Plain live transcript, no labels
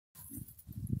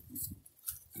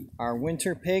Our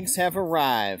winter pigs have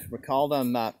arrived. We call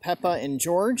them Peppa and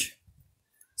George.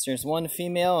 So there's one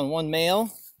female and one male.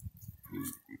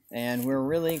 And we're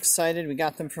really excited. We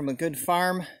got them from a good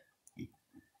farm.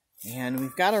 And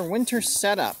we've got our winter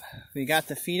setup. We got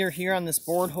the feeder here on this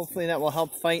board. Hopefully that will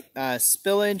help fight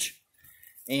spillage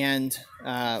and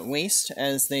waste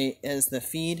as the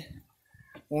feed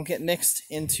won't get mixed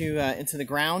into the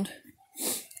ground.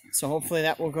 So hopefully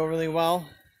that will go really well.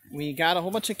 We got a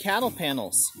whole bunch of cattle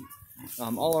panels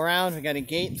all around. We got a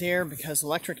gate there because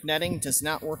electric netting does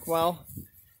not work well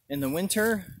in the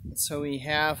winter. So we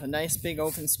have a nice big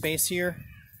open space here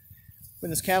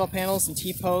with those cattle panels and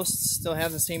T-posts. Still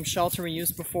have the same shelter we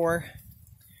used before.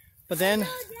 But then,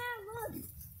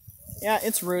 yeah,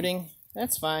 it's rooting.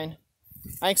 That's fine.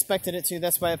 I expected it to.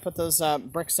 That's why I put those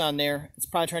bricks on there. It's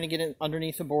probably trying to get it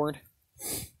underneath the board.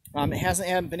 It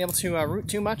hasn't been able to root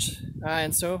too much,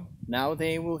 and so now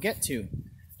they will get to,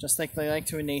 just like they like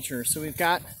to in nature. So we've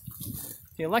got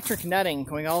the electric netting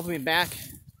going all the way back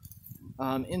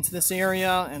into this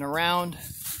area and around,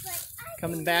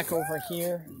 coming back over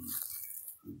here.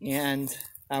 And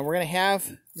we're going to have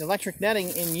the electric netting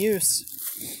in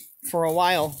use for a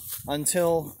while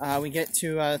until we get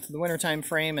to the wintertime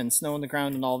frame and snow on the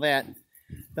ground and all that.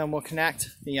 Then we'll connect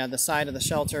the side of the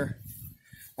shelter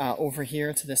over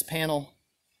here to this panel.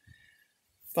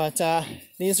 But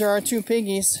these are our two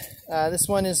piggies. This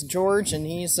one is George, and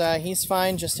he's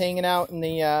fine, just hanging out in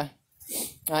the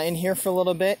in here for a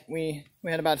little bit. We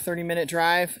had about a 30-minute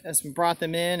drive as we brought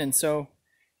them in, and so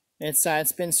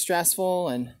it's been stressful,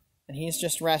 and he's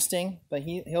just resting, but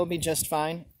he'll be just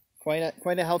fine.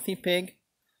 Quite a healthy pig.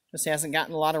 Just hasn't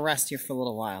gotten a lot of rest here for a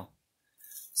little while.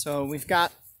 So we've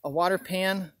got a water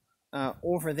pan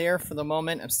over there for the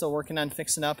moment. I'm still working on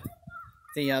fixing up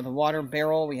the water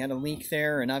barrel. We had a leak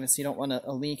there, and obviously you don't want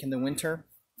a leak in the winter.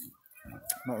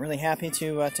 But really happy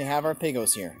to have our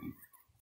piggos here.